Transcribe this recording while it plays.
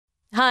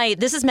Hi,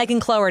 this is Megan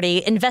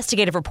Cloherty,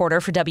 investigative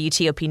reporter for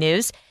WTOP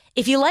News.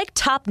 If you like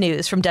top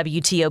news from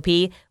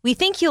WTOP, we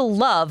think you'll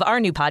love our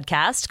new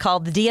podcast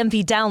called The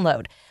DMV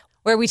Download,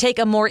 where we take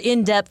a more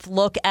in-depth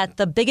look at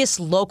the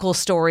biggest local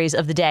stories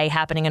of the day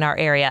happening in our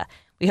area.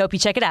 We hope you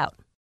check it out.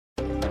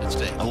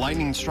 A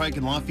lightning strike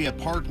in Lafayette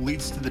Park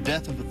leads to the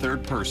death of a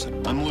third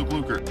person. I'm Luke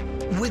Luker.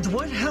 With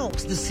what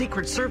helps the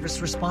Secret Service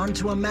respond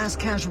to a mass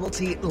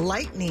casualty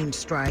lightning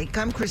strike,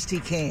 I'm Christy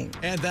King.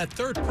 And that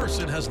third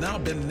person has now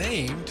been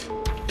named.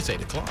 It's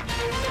 8 o'clock.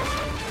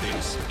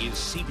 This is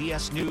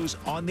CBS News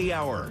on the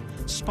Hour,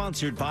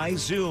 sponsored by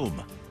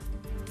Zoom.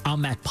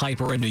 I'm Matt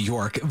Piper in New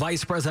York.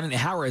 Vice President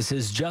Harris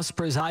has just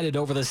presided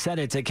over the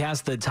Senate to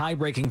cast the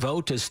tie-breaking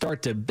vote to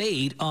start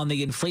debate on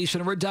the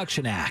Inflation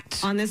Reduction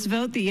Act. On this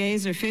vote, the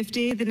yeas are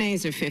 50, the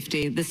nays are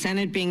 50. The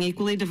Senate being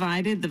equally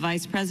divided, the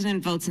Vice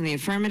President votes in the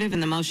affirmative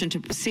and the motion to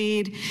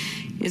proceed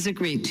is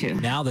agreed to.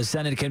 Now the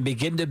Senate can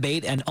begin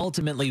debate and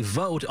ultimately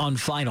vote on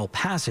final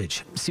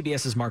passage.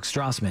 CBS's Mark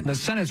Strassman. The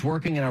Senate's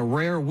working in a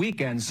rare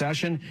weekend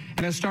session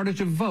and has started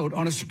to vote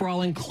on a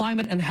sprawling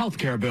climate and health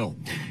care bill.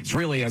 It's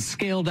really a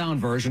scaled-down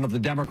version of the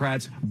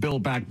Democrats'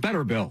 Build Back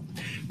Better bill.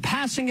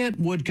 Passing it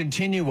would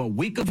continue a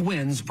week of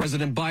wins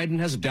President Biden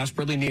has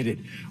desperately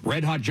needed.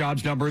 Red-hot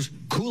jobs numbers,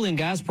 cooling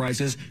gas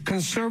prices,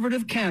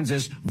 conservative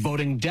Kansas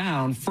voting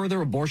down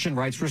further abortion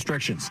rights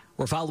restrictions.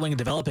 We're following a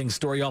developing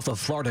story off the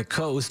Florida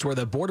coast where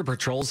the Border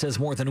Patrol says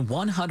more than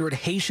 100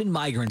 Haitian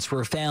migrants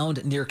were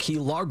found near Key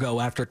Largo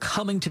after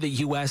coming to the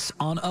U.S.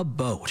 on a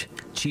boat.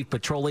 Chief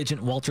Patrol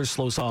Agent Walter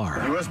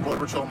Slosar. The U.S.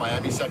 Border Patrol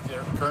Miami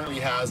sector currently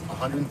has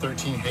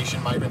 113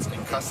 Haitian migrants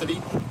in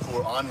custody who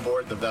are on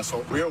board the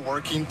vessel. We are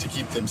working to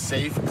keep them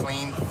safe,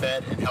 clean,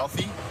 fed, and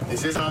healthy.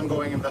 This is an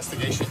ongoing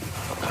investigation,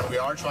 and we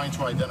are trying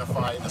to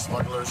identify the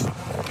smugglers who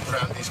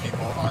crammed these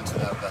people onto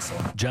that vessel.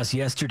 Just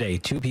yesterday,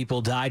 2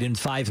 people died and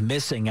 5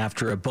 missing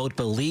after a boat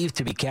believed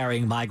to be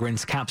carrying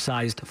migrants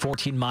capsized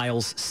 14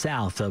 miles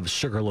south of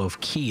Sugarloaf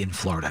Key in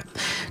Florida.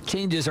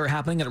 Changes are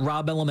happening at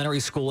Robb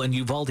Elementary School in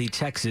Uvalde,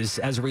 Texas,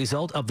 as a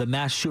result of the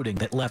mass shooting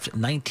that left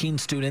 19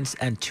 students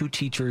and 2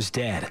 teachers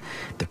dead.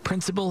 The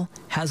principal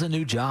has a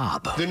new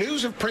job. The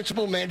news of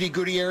Principal Mandy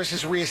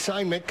Gutierrez's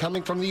reassignment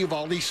coming from the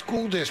Uvalde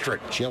School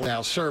District. She'll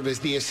now serve as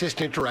the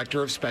Assistant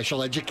Director of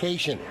Special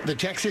Education. The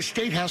Texas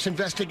State House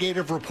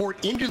investigative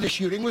report into the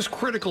shooting was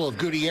critical of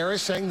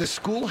Gutierrez, saying the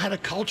school had a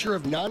culture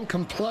of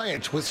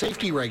non-compliance with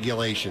safety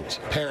regulations.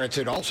 Parents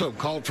had also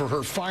called for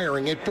her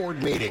firing at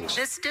board meetings.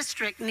 This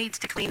district needs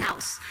to clean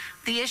house.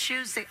 The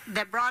issues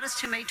that brought us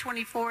to May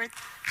 24th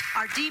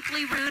are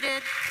deeply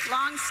rooted,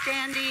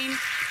 long-standing,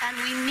 and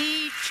we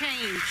need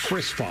change.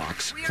 Chris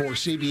Fox for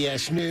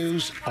CBS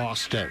News,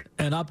 Austin.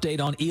 An update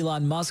on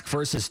Elon Musk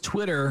versus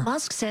Twitter.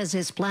 Musk says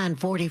his planned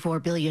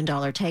 $44 billion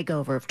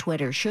takeover of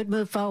Twitter should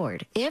move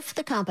forward if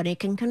the company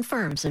can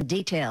confirm some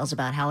details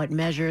about how it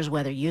measures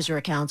whether user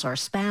accounts are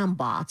spam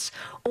bots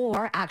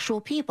or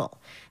actual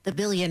people. The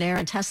billionaire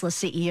and Tesla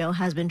CEO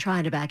has been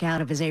trying to back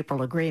out of his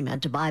April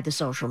agreement to buy the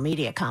social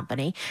media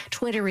company.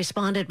 Twitter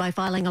responded by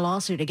filing a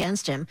lawsuit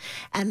against him,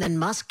 and then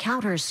Musk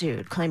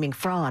countersued, claiming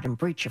fraud and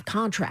breach of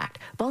contract.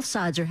 Both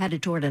sides are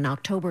headed toward an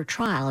October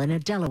trial in a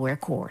Delaware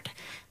court.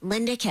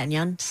 Linda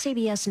Kenyon,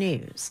 CBS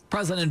News.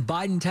 President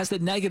Biden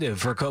tested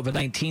negative for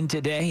COVID-19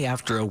 today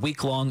after a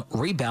week-long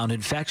rebound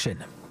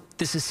infection.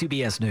 This is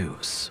CBS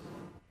News.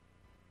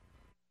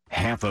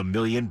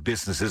 500,000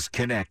 businesses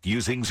connect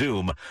using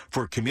Zoom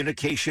for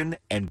communication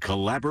and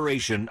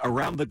collaboration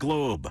around the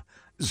globe.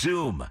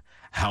 Zoom,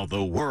 how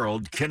the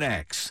world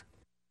connects.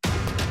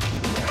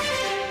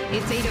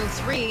 It's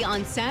 8:03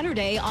 on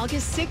Saturday,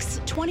 August 6,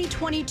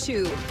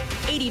 2022.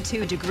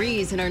 82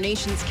 degrees in our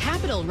nation's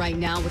capital right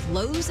now with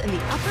lows in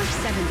the upper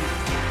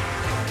 70s.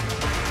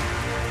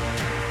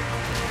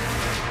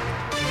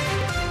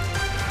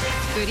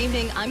 Good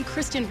evening, I'm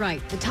Kristen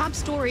Wright. The top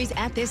stories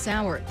at this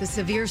hour. The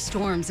severe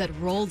storms that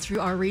rolled through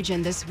our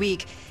region this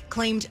week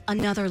claimed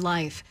another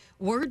life.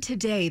 Word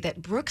today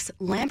that Brooks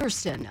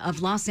Lamberston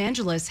of Los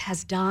Angeles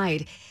has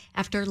died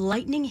after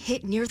lightning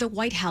hit near the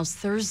White House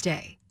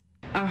Thursday.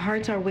 Our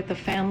hearts are with the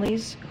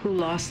families who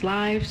lost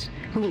lives,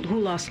 who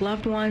lost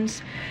loved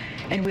ones,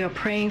 and we are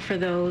praying for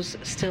those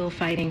still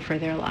fighting for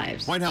their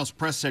lives. White House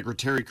Press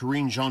Secretary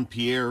Karine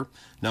Jean-Pierre,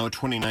 now a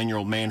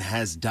 29-year-old man,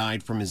 has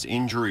died from his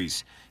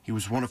injuries. He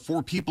was one of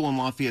 4 people in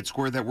Lafayette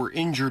Square that were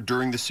injured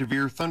during the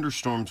severe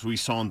thunderstorms we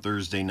saw on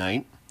Thursday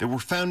night. They were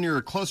found near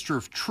a cluster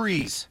of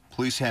trees.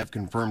 Police have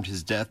confirmed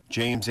his death.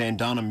 James and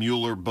Donna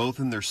Mueller, both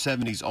in their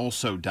 70s,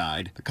 also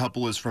died. The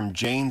couple is from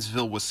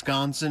Janesville,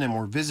 Wisconsin, and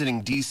were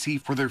visiting D.C.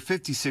 for their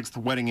 56th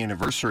wedding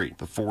anniversary.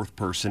 The 4th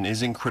person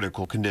is in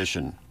critical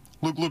condition.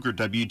 Luke Luker,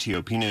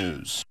 WTOP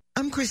News.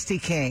 I'm Christy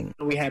King.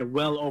 We had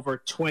well over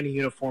 20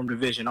 uniformed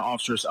division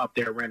officers up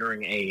there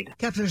rendering aid.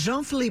 Captain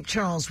Jean-Philippe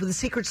Charles with the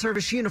Secret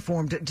Service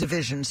Uniformed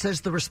Division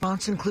says the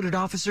response included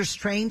officers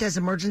trained as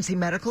emergency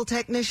medical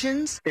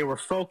technicians. They were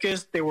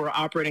focused. They were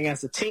operating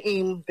as a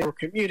team. They were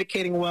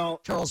communicating well.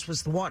 Charles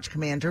was the watch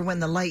commander when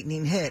the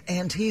lightning hit,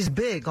 and he's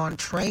big on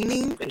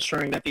training.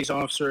 Ensuring that these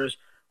officers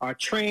are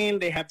trained,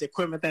 they have the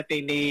equipment that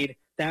they need,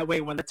 That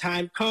way, when the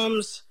time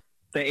comes,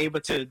 they're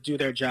able to do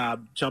their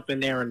job, jump in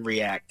there and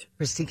react.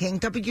 Christy King,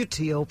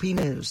 WTOP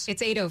News.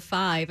 It's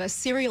 8:05. A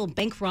serial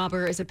bank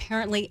robber is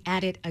apparently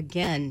at it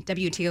again.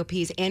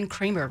 WTOP's Ann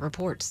Kramer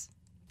reports.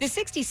 The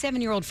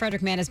 67-year-old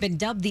Frederick man has been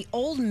dubbed the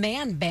Old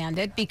Man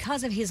Bandit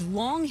because of his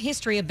long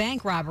history of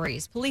bank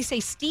robberies. Police say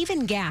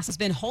Stephen Gass has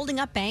been holding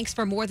up banks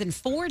for more than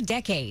 4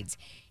 decades.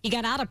 He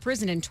got out of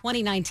prison in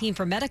 2019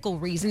 for medical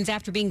reasons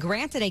after being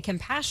granted a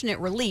compassionate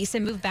release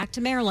and moved back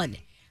to Maryland.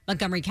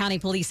 Montgomery County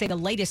police say the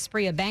latest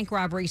spree of bank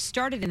robberies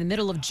started in the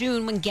middle of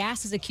June when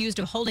Gass is accused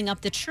of holding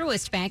up the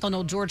Truist Bank on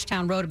Old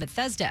Georgetown Road in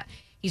Bethesda.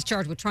 He's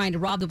charged with trying to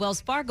rob the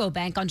Wells Fargo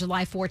Bank on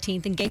July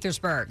 14th in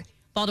Gaithersburg.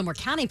 Baltimore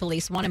County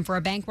police want him for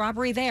a bank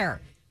robbery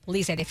there.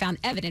 Police say they found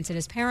evidence in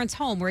his parents'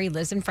 home where he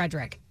lives in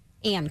Frederick.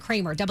 Ann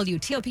Kramer,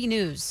 WTOP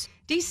News.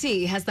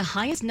 D.C. has the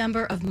highest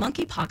number of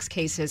monkeypox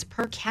cases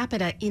per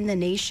capita in the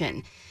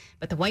nation.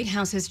 But the White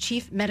House's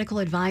chief medical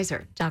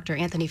advisor, Dr.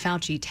 Anthony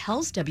Fauci,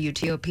 tells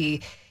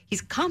WTOP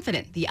he's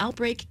confident the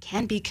outbreak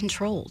can be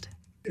controlled.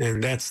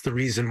 And that's the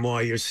reason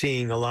why you're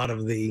seeing a lot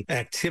of the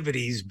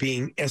activities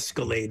being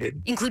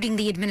escalated. Including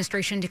the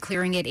administration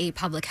declaring it a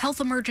public health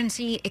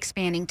emergency,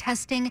 expanding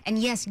testing, and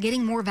yes,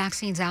 getting more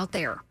vaccines out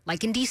there.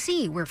 Like in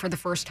D.C., where for the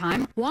first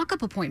time,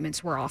 walk-up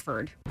appointments were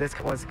offered. This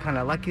was kind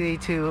of lucky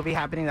to be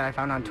happening that I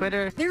found on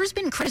Twitter. There's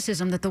been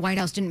criticism that the White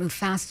House didn't move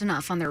fast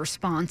enough on their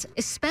response,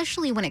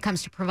 especially when it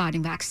comes to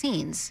providing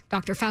vaccines.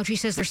 Dr. Fauci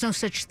says there's no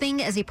such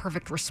thing as a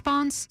perfect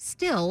response.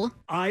 Still,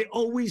 I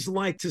always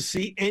like to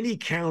see any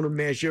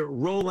countermeasure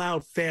roll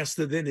out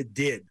faster than it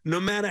did.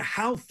 No matter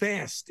how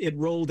fast it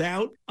rolled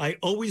out, I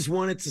always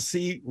wanted to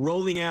see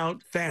rolling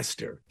out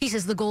faster. He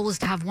says the goal is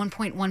to have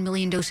 1.1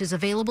 million doses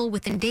available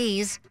within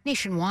days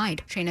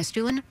nationwide. Shayna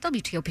Stewin,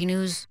 WTOP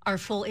News. Our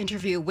full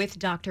interview with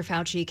Dr.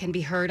 Fauci can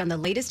be heard on the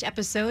latest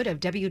episode of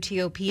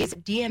WTOP's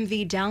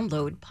DMV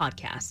Download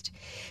podcast.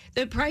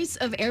 The price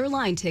of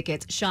airline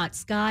tickets shot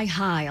sky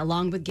high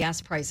along with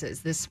gas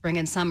prices this spring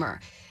and summer,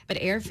 but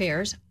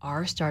airfares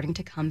are starting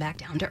to come back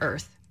down to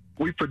earth.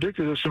 We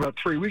predicted this about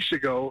 3 weeks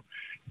ago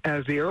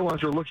as the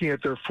airlines were looking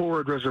at their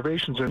forward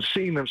reservations and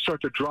seeing them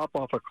start to drop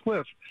off a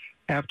cliff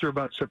after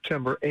about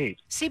September 8th.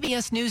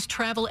 CBS News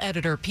travel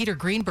editor Peter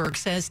Greenberg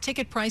says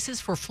ticket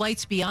prices for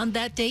flights beyond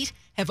that date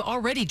have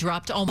already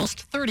dropped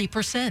almost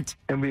 30%.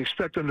 And we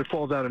expect them to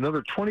fall down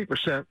another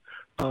 20%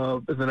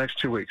 in the next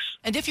 2 weeks.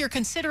 And if you're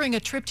considering a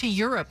trip to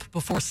Europe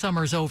before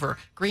summer's over,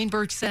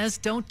 Greenberg says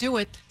don't do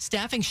it.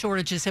 Staffing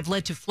shortages have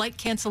led to flight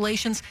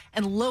cancellations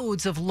and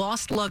loads of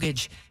lost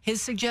luggage.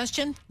 His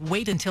suggestion,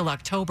 wait until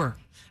October.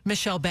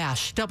 Michelle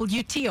Bash,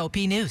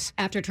 WTOP News.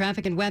 After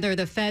traffic and weather,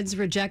 the feds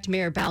reject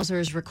Mayor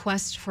Bowser's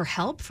request for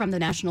help from the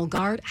National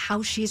Guard.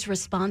 How she's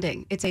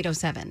responding. It's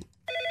 8:07.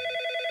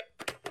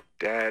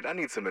 Dad, I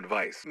need some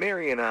advice.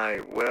 Mary and I,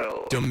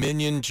 well...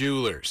 Dominion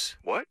Jewelers.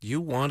 What? You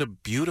want a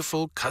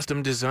beautiful,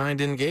 custom-designed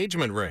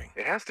engagement ring.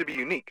 It has to be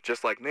unique,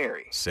 just like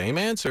Mary. Same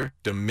answer.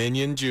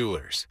 Dominion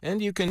Jewelers.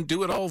 And you can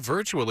do it all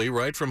virtually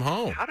right from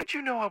home. How did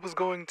you know I was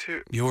going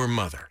to... Your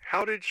mother.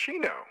 How did she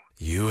know?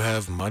 You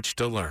have much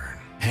to learn.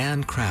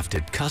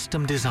 Handcrafted,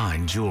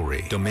 custom-designed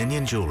jewelry.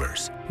 Dominion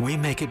Jewelers. We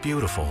make it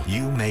beautiful.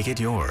 You make it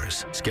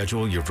yours.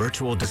 Schedule your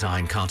virtual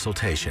design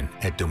consultation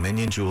at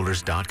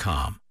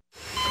dominionjewelers.com.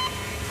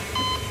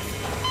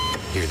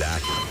 Hear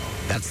that?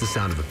 That's the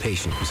sound of a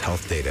patient whose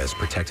health data is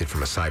protected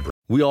from a cyber.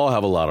 We all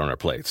have a lot on our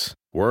plates.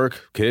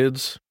 Work,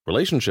 kids,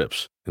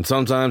 relationships. And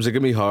sometimes it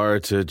can be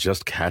hard to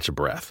just catch a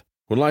breath.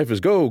 When life is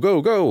go,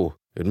 go, go,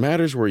 it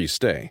matters where you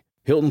stay.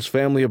 Hilton's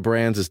family of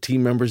brands is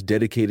team members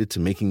dedicated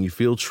to making you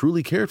feel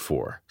truly cared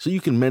for, so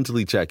you can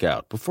mentally check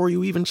out before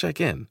you even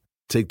check in.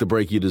 Take the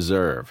break you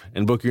deserve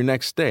and book your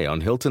next stay on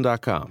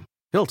Hilton.com.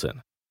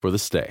 Hilton, for the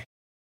stay.